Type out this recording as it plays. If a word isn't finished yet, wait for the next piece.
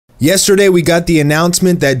Yesterday, we got the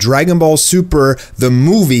announcement that Dragon Ball Super, the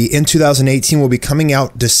movie in 2018, will be coming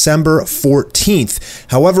out December 14th.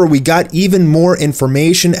 However, we got even more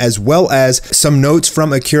information as well as some notes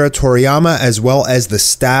from Akira Toriyama, as well as the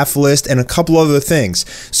staff list and a couple other things.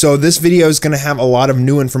 So this video is going to have a lot of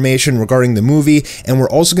new information regarding the movie, and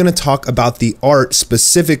we're also going to talk about the art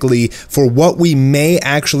specifically for what we may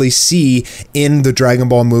actually see in the Dragon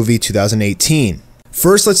Ball movie 2018.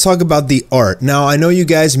 First, let's talk about the art. Now, I know you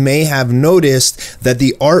guys may have noticed that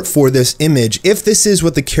the art for this image, if this is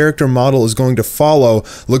what the character model is going to follow,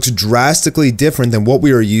 looks drastically different than what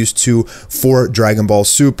we are used to for Dragon Ball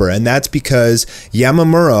Super. And that's because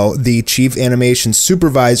Yamamuro, the chief animation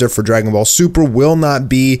supervisor for Dragon Ball Super, will not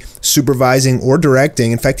be supervising or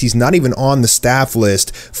directing. In fact, he's not even on the staff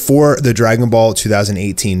list for the Dragon Ball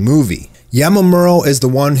 2018 movie. Yamamuro is the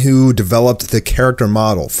one who developed the character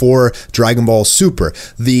model for Dragon Ball Super.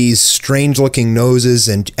 These strange looking noses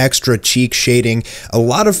and extra cheek shading. A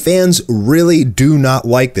lot of fans really do not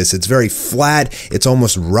like this. It's very flat. It's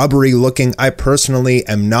almost rubbery looking. I personally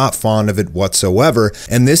am not fond of it whatsoever.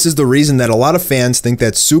 And this is the reason that a lot of fans think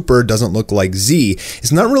that Super doesn't look like Z.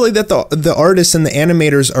 It's not really that the artists and the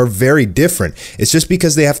animators are very different. It's just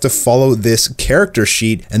because they have to follow this character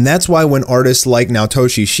sheet. And that's why when artists like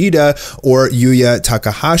Naotoshi Shida or Yuya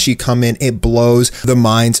Takahashi come in, it blows the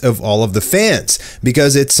minds of all of the fans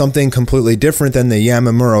because it's something completely different than the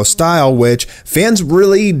Yamamuro style, which fans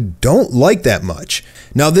really don't like that much.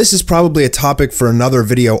 Now, this is probably a topic for another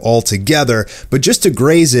video altogether, but just to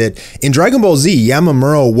graze it, in Dragon Ball Z,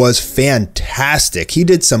 Yamamuro was fantastic. He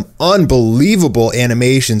did some unbelievable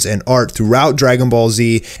animations and art throughout Dragon Ball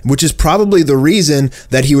Z, which is probably the reason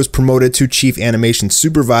that he was promoted to chief animation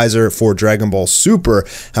supervisor for Dragon Ball Super.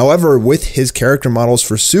 However, with his character models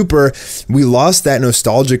for Super, we lost that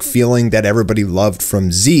nostalgic feeling that everybody loved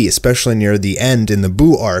from Z, especially near the end in the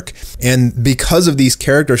Buu arc. And because of these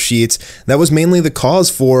character sheets, that was mainly the cause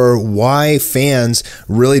for why fans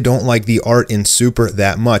really don't like the art in Super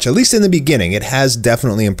that much. At least in the beginning, it has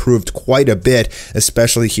definitely improved quite a bit,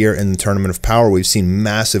 especially here in the Tournament of Power. We've seen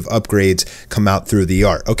massive upgrades come out through the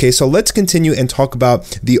art. Okay, so let's continue and talk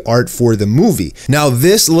about the art for the movie. Now,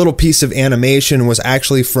 this little piece of animation was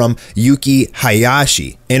actually from Yuki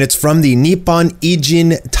Hayashi, and it's from the Nippon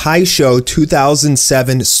Ijin Taisho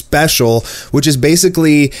 2007 special, which is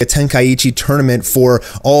basically a Tenkaichi tournament for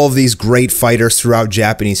all of these great fighters throughout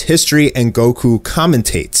Japanese history, and Goku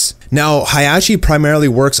commentates. Now, Hayashi primarily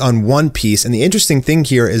works on One Piece, and the interesting thing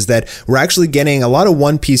here is that we're actually getting a lot of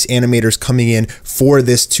One Piece animators coming in for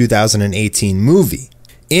this 2018 movie.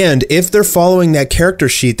 And if they're following that character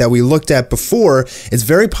sheet that we looked at before, it's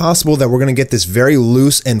very possible that we're going to get this very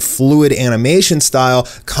loose and fluid animation style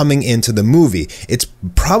coming into the movie. It's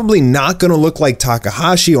probably not going to look like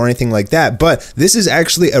Takahashi or anything like that, but this is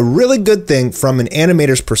actually a really good thing from an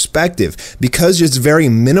animator's perspective. Because it's very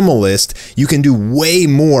minimalist, you can do way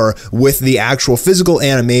more with the actual physical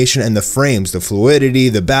animation and the frames, the fluidity,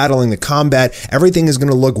 the battling, the combat. Everything is going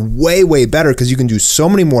to look way, way better because you can do so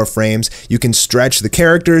many more frames. You can stretch the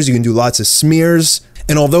character. You can do lots of smears,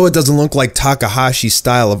 and although it doesn't look like Takahashi's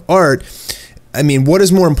style of art, I mean, what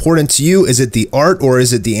is more important to you? Is it the art or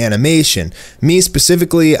is it the animation? Me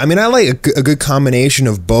specifically, I mean, I like a good combination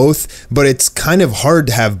of both, but it's kind of hard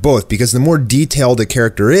to have both because the more detailed a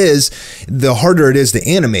character is, the harder it is to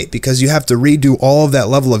animate because you have to redo all of that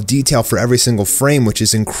level of detail for every single frame, which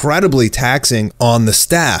is incredibly taxing on the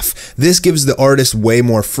staff. This gives the artist way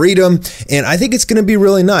more freedom, and I think it's going to be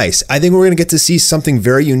really nice. I think we're going to get to see something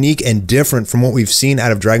very unique and different from what we've seen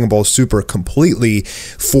out of Dragon Ball Super completely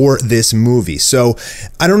for this movie. So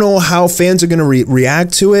I don't know how fans are going to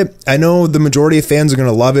react to it. I know the majority of fans are going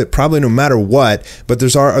to love it, probably no matter what, but there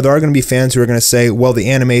are going to be fans who are going to say, well,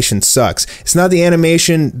 the animation sucks. It's not the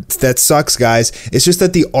animation that sucks, guys. It's just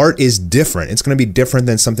that the art is different. It's going to be different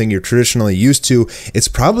than something you're traditionally used to. It's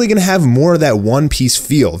probably going to have more of that One Piece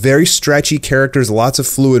feel. Very stretchy characters, lots of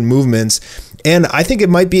fluid movements. And I think it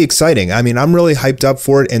might be exciting. I mean, I'm really hyped up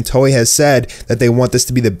for it, and Toei has said that they want this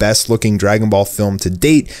to be the best looking Dragon Ball film to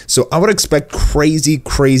date, so I would expect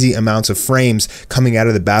crazy amounts of frames coming out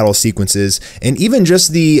of the battle sequences, and even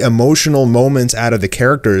just the emotional moments out of the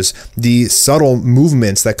characters, the subtle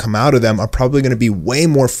movements that come out of them are probably going to be way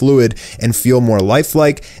more fluid and feel more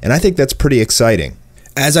lifelike, and I think that's pretty exciting.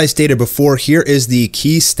 As I stated before, here is the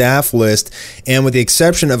key staff list, and with the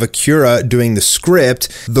exception of Akira doing the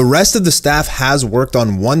script, the rest of the staff has worked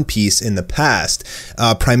on One Piece in the past,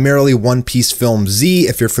 primarily One Piece Film Z,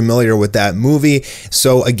 if you're familiar with that movie.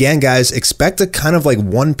 So again, guys, expect a kind of like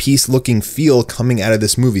One Piece looking feel coming out of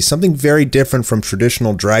this movie, something very different from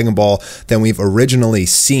traditional Dragon Ball than we've originally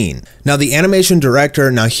seen. Now, the animation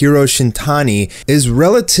director, Naohiro Shintani, is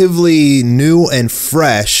relatively new and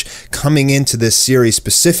fresh coming into this series.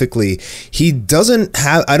 Specifically, he doesn't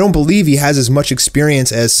have, I don't believe he has as much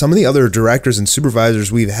experience as some of the other directors and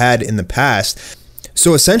supervisors we've had in the past.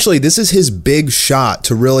 So essentially, this is his big shot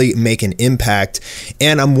to really make an impact,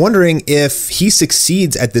 and I'm wondering if he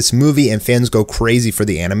succeeds at this movie and fans go crazy for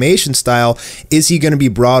the animation style, is he going to be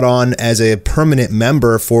brought on as a permanent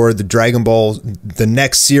member for the Dragon Ball, the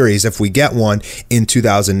next series, if we get one, in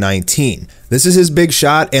 2019? This is his big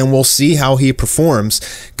shot, and we'll see how he performs.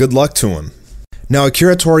 Good luck to him. Now,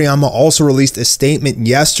 Akira Toriyama also released a statement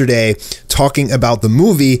yesterday talking about the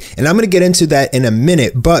movie, and I'm going to get into that in a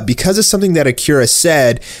minute, but because it's something that Akira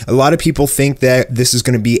said, a lot of people think that this is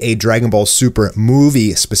going to be a Dragon Ball Super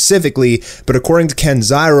movie specifically, but according to Ken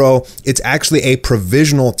Ziro, it's actually a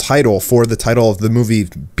provisional title for the title of the movie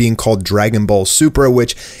being called Dragon Ball Super,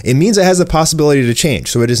 which it means it has the possibility to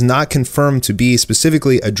change. So it is not confirmed to be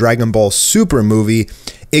specifically a Dragon Ball Super movie.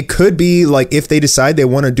 It could be like if they decide they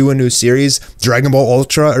want to do a new series, Dragon Ball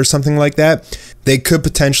Ultra or something like that, they could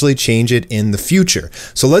potentially change it in the future.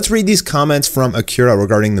 So let's read these comments from Akira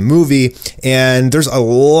regarding the movie, and there's a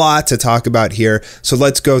lot to talk about here, so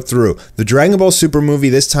let's go through. The Dragon Ball Super movie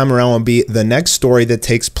this time around will be the next story that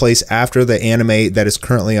takes place after the anime that is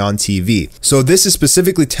currently on TV. So this is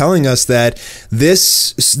specifically telling us that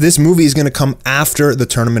this movie is going to come after the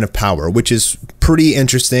Tournament of Power, which is pretty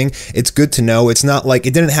interesting. It's good to know. It's not like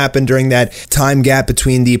it didn't happen during that time gap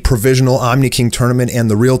between the provisional Omni King tournament and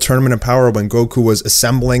the real Tournament of Power when Goku was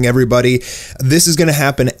assembling everybody. This is going to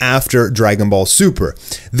happen after Dragon Ball Super.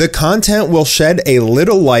 The content will shed a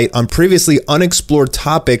little light on previously unexplored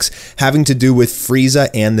topics having to do with Frieza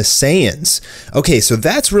and the Saiyans. Okay, so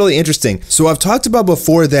that's really interesting. So I've talked about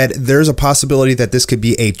before that there's a possibility that this could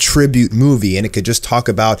be a tribute movie, and it could just talk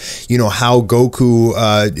about, you know, how Goku,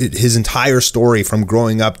 his entire story from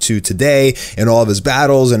growing up to today and all of his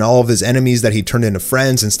battles and all of his enemies that he turned into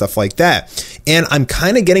friends and stuff like that. And I'm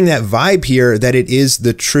kind of getting that vibe here that it is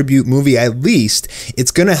the tribute movie. At least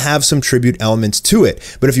it's going to have some tribute elements to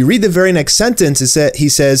it. But if you read the very next sentence, he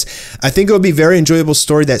says, I think it will be a very enjoyable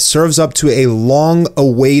story that serves up to a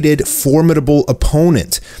long-awaited, formidable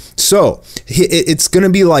opponent. So it's going to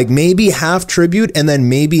be like maybe half tribute and then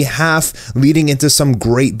maybe half leading into some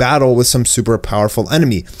great battle with some super powerful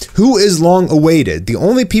enemy. Who is long awaited? The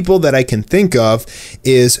only people that I can think of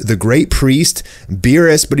is the Great Priest,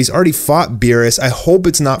 Beerus, but he's already fought Beerus. I hope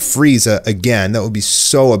it's not Frieza again. That would be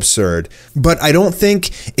so absurd. But I don't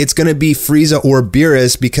think it's going to be Frieza or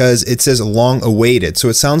Beerus because it says long awaited. So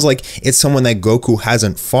it sounds like it's someone that Goku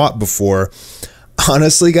hasn't fought before.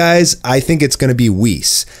 Honestly, guys, I think it's going to be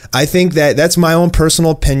Whis. I think that's my own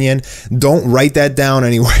personal opinion. Don't write that down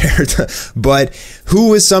anywhere. But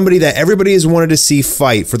who is somebody that everybody has wanted to see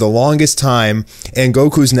fight for the longest time, and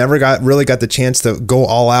Goku's never really got the chance to go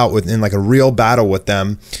all out in like a real battle with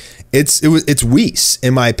them? It's Whis,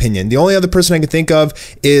 in my opinion. The only other person I can think of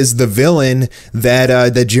is the villain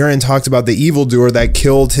that Jiren talked about, the evildoer that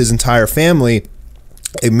killed his entire family.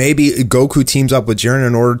 Maybe Goku teams up with Jiren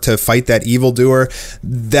in order to fight that evildoer.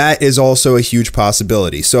 That is also a huge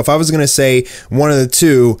possibility. So if I was going to say one of the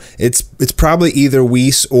two, it's probably either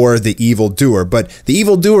Whis or the evildoer. But the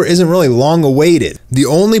evildoer isn't really long awaited. The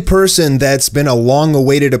only person that's been a long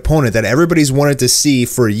awaited opponent that everybody's wanted to see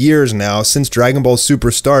for years now, since Dragon Ball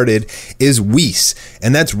Super started, is Whis.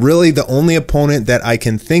 And that's really the only opponent that I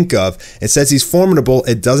can think of. It says he's formidable.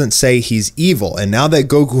 It doesn't say he's evil. And now that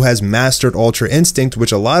Goku has mastered Ultra Instinct,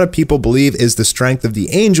 which a lot of people believe is the strength of the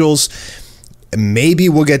angels, maybe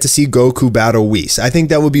we'll get to see Goku battle Whis. I think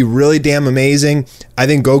that would be really damn amazing. I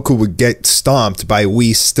think Goku would get stomped by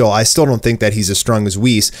Whis still. I still don't think that he's as strong as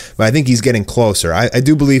Whis, but I think he's getting closer. I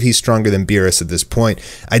do believe he's stronger than Beerus at this point.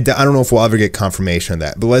 I don't know if we'll ever get confirmation of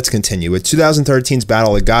that, but let's continue. With 2013's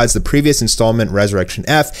Battle of Gods, the previous installment, Resurrection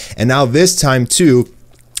F, and now this time too,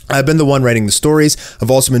 I've been the one writing the stories.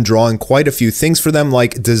 I've also been drawing quite a few things for them,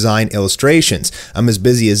 like design illustrations. I'm as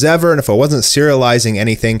busy as ever, and if I wasn't serializing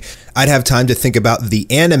anything, I'd have time to think about the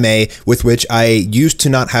anime with which I used to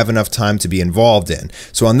not have enough time to be involved in.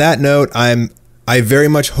 So on that note, I'm I very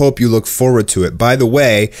much hope you look forward to it. By the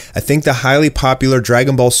way, I think the highly popular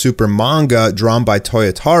Dragon Ball Super manga drawn by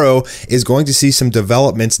Toyotaro is going to see some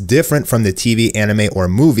developments different from the TV, anime, or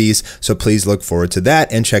movies, so please look forward to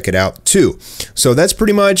that and check it out too. So that's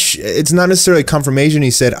pretty much, it's not necessarily confirmation,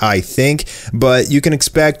 he said, I think, but you can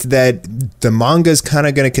expect that the manga is kind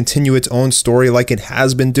of going to continue its own story like it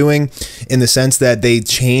has been doing, in the sense that they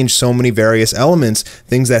change so many various elements,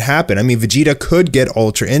 things that happen. I mean, Vegeta could get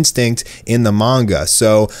Ultra Instinct in the manga,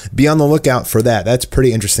 so be on the lookout for that. That's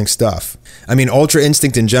pretty interesting stuff. I mean, Ultra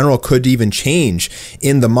Instinct in general could even change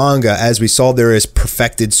in the manga. As we saw, there is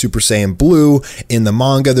perfected Super Saiyan Blue in the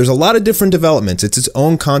manga. There's a lot of different developments. It's its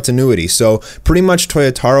own continuity. So pretty much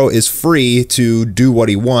Toyotaro is free to do what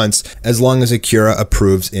he wants as long as Akira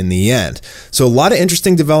approves in the end. So a lot of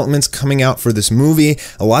interesting developments coming out for this movie.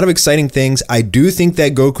 A lot of exciting things. I do think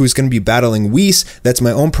that Goku is going to be battling Whis. That's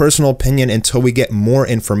my own personal opinion until we get more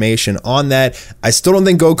information on that. I still don't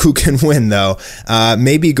think Goku can win though.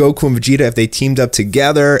 Maybe Goku and Vegeta, if they teamed up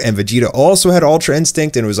together and Vegeta also had Ultra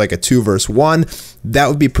Instinct and it was like a 2 versus 1, that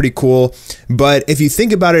would be pretty cool. But if you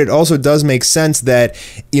think about it, it also does make sense that,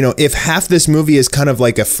 you know, if half this movie is kind of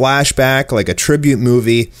like a flashback, like a tribute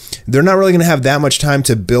movie, they're not really going to have that much time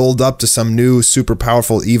to build up to some new super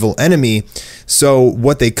powerful evil enemy. So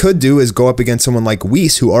what they could do is go up against someone like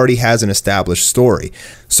Whis, who already has an established story.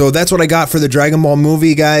 So that's what I got for the Dragon Ball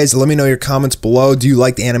movie, guys. Let me know your comments below. Do you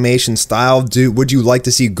like the animation style? Would you like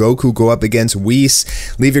to see Goku go up against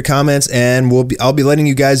Whis? Leave your comments, and I'll be letting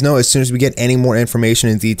you guys know as soon as we get any more information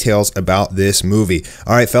and details about this movie.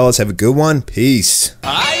 All right, fellas, have a good one. Peace.